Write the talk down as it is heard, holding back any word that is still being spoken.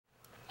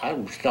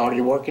I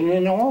started working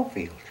in the oil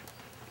fields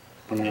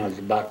when I was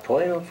about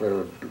 12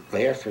 or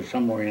less or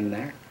somewhere in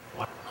there.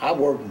 I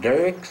worked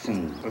derricks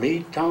and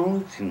lead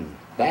tones and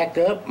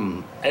backup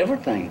and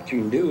everything that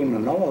you can do in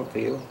an oil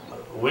field.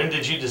 When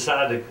did you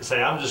decide to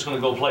say, I'm just going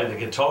to go play the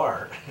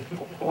guitar?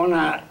 When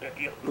I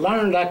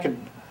learned I could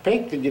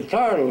pick the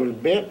guitar a little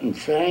bit and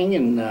sing,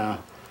 and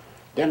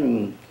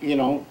then, you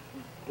know,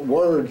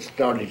 words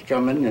started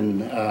coming,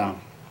 and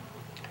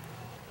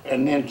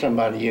then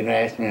somebody had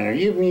asked me, are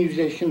you a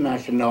musician? I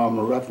said, no, I'm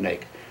a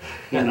roughneck.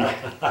 You know,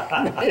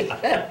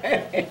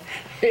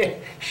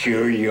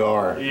 sure you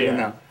are, yeah. You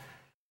know.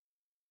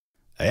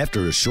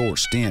 After a short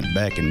stint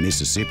back in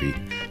Mississippi,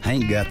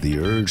 Hank got the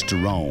urge to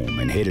roam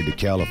and headed to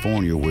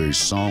California, where his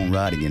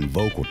songwriting and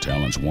vocal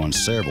talents won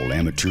several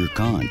amateur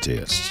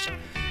contests.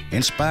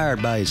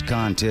 Inspired by his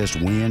contest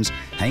wins,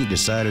 Hank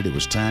decided it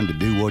was time to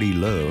do what he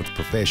loved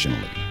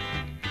professionally.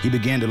 He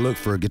began to look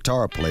for a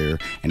guitar player,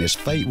 and as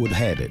fate would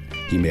have it,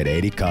 he met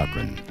Eddie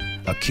Cochran,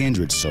 a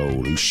kindred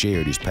soul who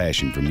shared his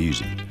passion for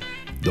music.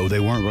 Though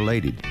they weren't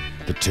related,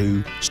 the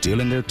two,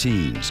 still in their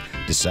teens,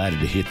 decided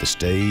to hit the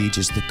stage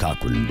as the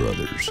Cochran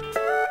brothers.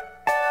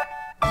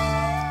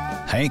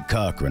 Hank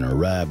Cochran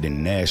arrived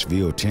in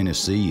Nashville,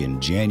 Tennessee in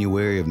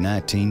January of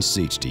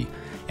 1960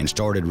 and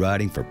started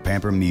writing for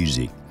Pamper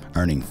Music,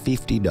 earning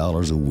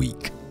 $50 a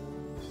week.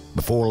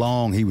 Before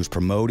long, he was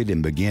promoted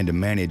and began to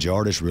manage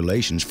artist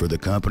relations for the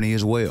company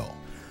as well.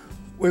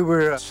 We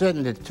were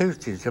sitting at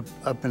Tootsie's,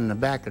 up in the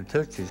back of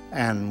Tootsie's,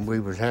 and we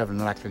was having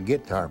like a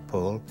guitar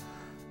pull.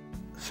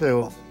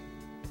 So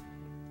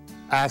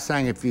I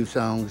sang a few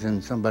songs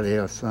and somebody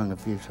else sung a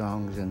few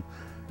songs, and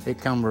it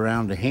come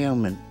around to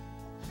him and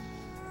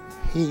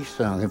he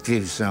sung a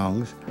few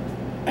songs.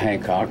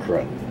 Hank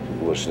Cochran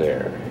was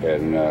there,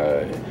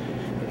 and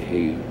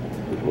he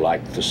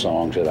liked the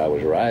songs that I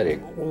was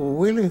writing.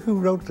 Willie, who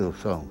wrote those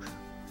songs?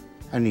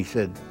 And he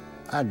said,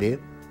 I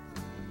did.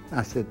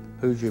 I said,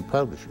 who's your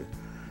publisher?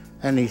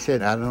 And he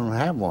said, I don't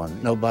have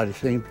one. Nobody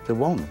seems to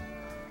want them.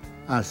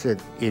 I said,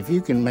 if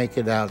you can make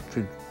it out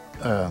to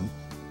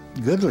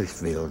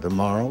Goodlettsville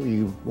tomorrow,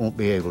 you won't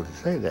be able to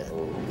say that.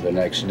 The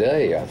next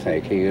day, I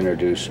think, he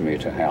introduced me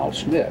to Hal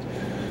Smith,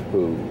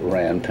 who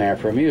ran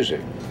Pamper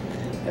Music,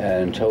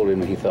 and told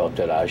him he thought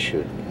that I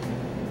should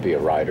be a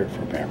writer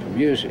for Pamper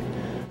Music.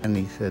 And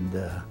he said,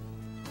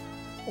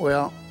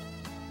 well,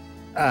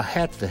 I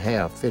have to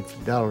have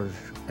 $50,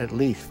 at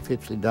least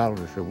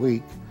 $50 a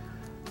week,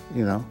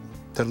 you know,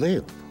 to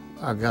live.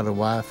 I got a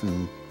wife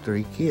and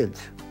 3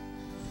 kids.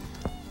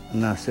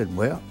 And I said,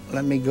 well,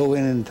 let me go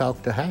in and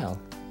talk to Hal.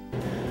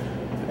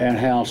 And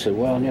Hal said,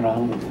 well, you know,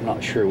 I'm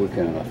not sure we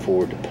can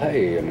afford to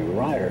pay a new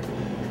writer.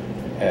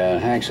 And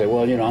Hank said,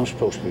 well, you know, I'm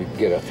supposed to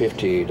get a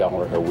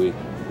 $50 a week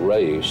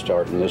raise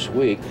starting this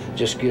week.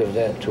 Just give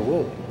that to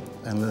Willie.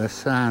 And let's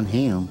sign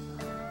him,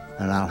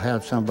 and I'll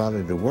have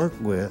somebody to work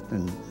with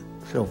and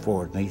so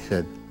forth. And he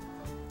said,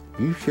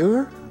 you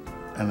sure?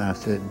 And I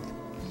said,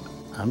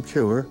 I'm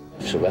sure.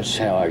 So that's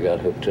how I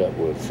got hooked up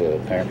with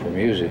Pamper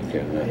Music,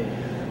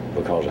 and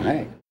because of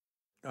Hank.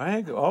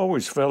 Hank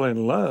always fell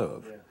in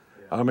love.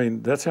 I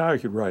mean, that's how he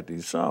could write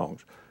these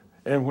songs.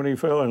 And when he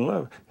fell in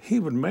love,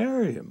 he would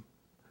marry him.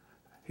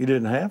 He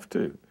didn't have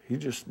to. He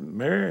just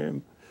marry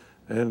him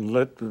and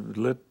let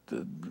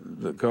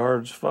the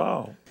cards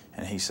fall.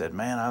 And he said,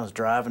 man, I was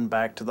driving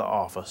back to the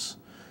office,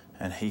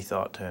 and he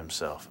thought to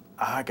himself,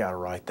 I gotta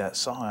write that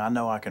song. I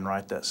know I can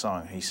write that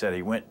song. He said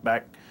he went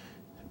back,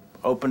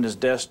 opened his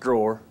desk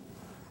drawer,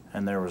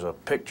 and there was a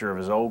picture of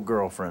his old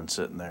girlfriend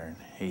sitting there, and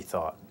he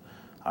thought,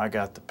 I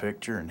got the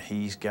picture and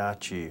he's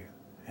got you.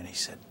 And he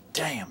said,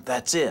 damn,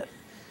 that's it.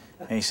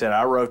 And he said,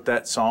 I wrote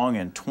that song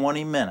in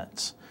 20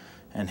 minutes.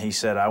 And he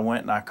said, I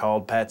went and I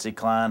called Patsy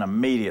Cline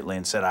immediately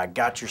and said, I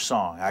got your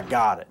song, I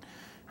got it.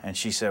 And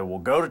she said, well,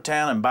 go to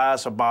town and buy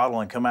us a bottle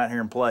and come out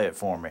here and play it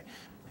for me.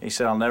 He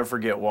said, I'll never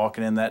forget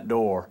walking in that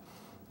door,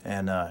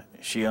 and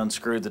she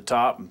unscrewed the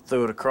top and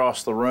threw it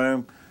across the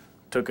room,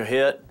 took a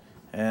hit,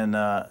 and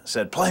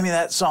said, play me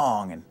that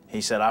song. And he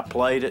said, I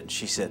played it, and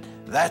she said,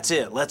 that's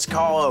it, let's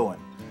call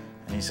Owen.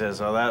 And he says,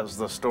 oh, that was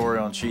the story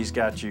on She's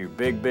Got You.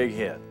 Big, big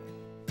hit.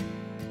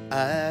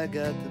 I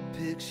got the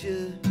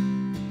picture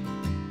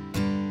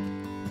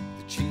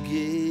that you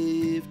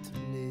gave to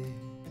me,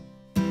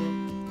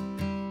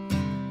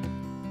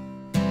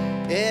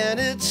 and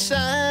it's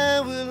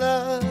signed with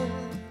love,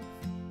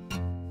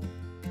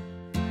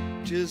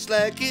 just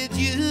like it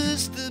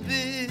used to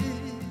be.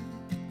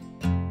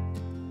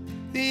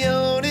 The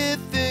only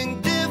thing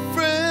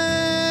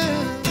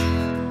different,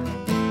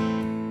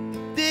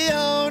 the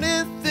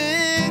only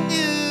thing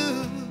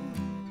new,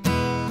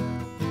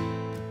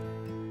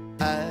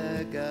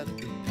 I got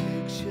the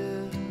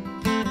picture,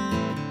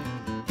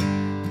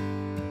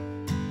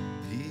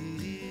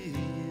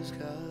 he's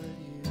got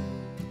you.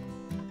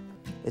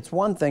 It's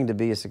one thing to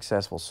be a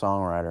successful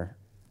songwriter,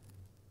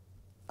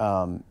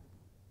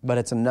 but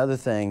it's another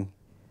thing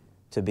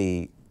to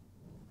be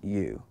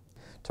you,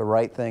 to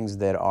write things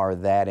that are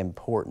that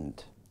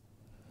important.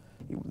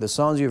 The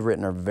songs you've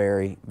written are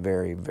very,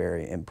 very,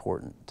 very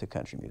important to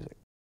country music.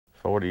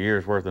 40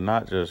 years worth of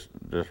not just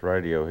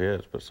radio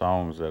hits, but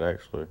songs that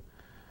actually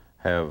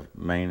have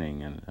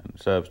meaning and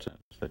substance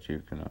that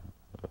you can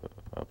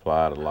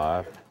apply to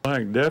life.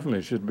 Hank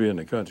definitely should be in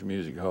the Country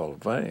Music Hall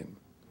of Fame.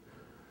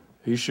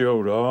 He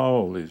showed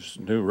all these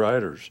new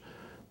writers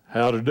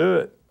how to do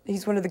it.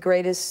 He's one of the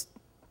greatest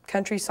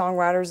country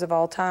songwriters of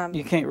all time.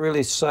 You can't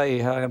really say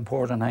how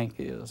important Hank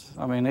is.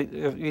 I mean,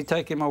 if you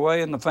take him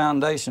away and the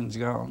foundation's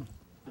gone.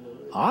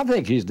 I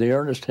think he's the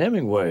Ernest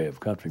Hemingway of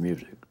country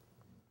music.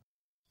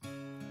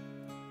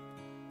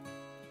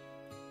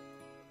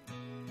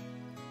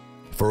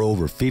 For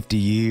over 50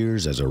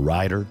 years as a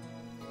writer,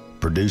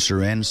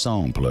 producer, and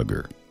song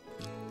plugger,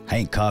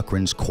 Hank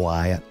Cochran's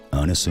quiet,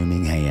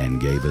 unassuming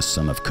hand gave us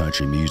some of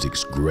country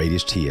music's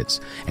greatest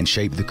hits and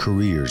shaped the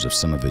careers of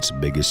some of its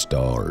biggest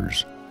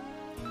stars.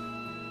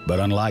 But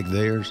unlike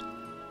theirs,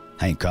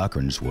 Hank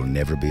Cochran's will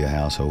never be a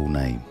household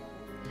name.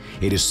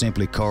 It is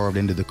simply carved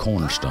into the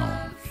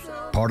cornerstone,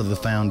 part of the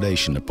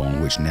foundation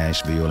upon which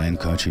Nashville and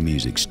country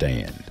music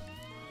stand.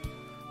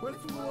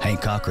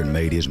 Hank Cochran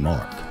made his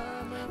mark,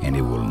 and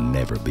it will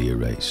never be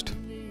erased.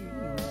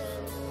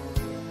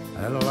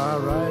 And while I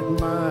write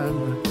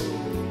mine,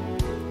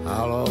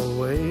 I'll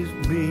always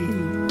be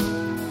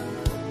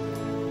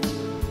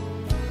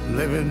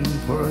living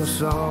for a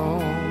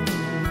song.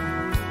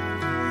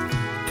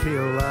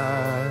 Till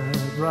I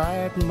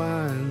write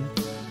mine,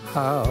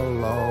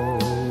 I'll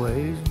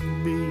always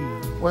be.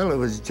 Well, it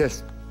was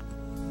just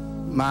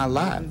my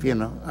life, you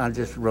know. I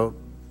just wrote,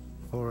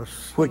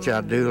 which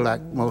I do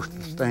like most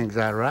of the things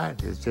I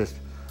write. It's just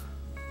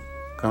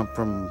come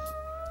from,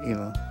 you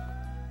know,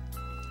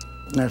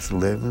 that's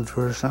living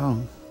for a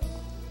song.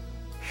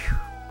 Whew.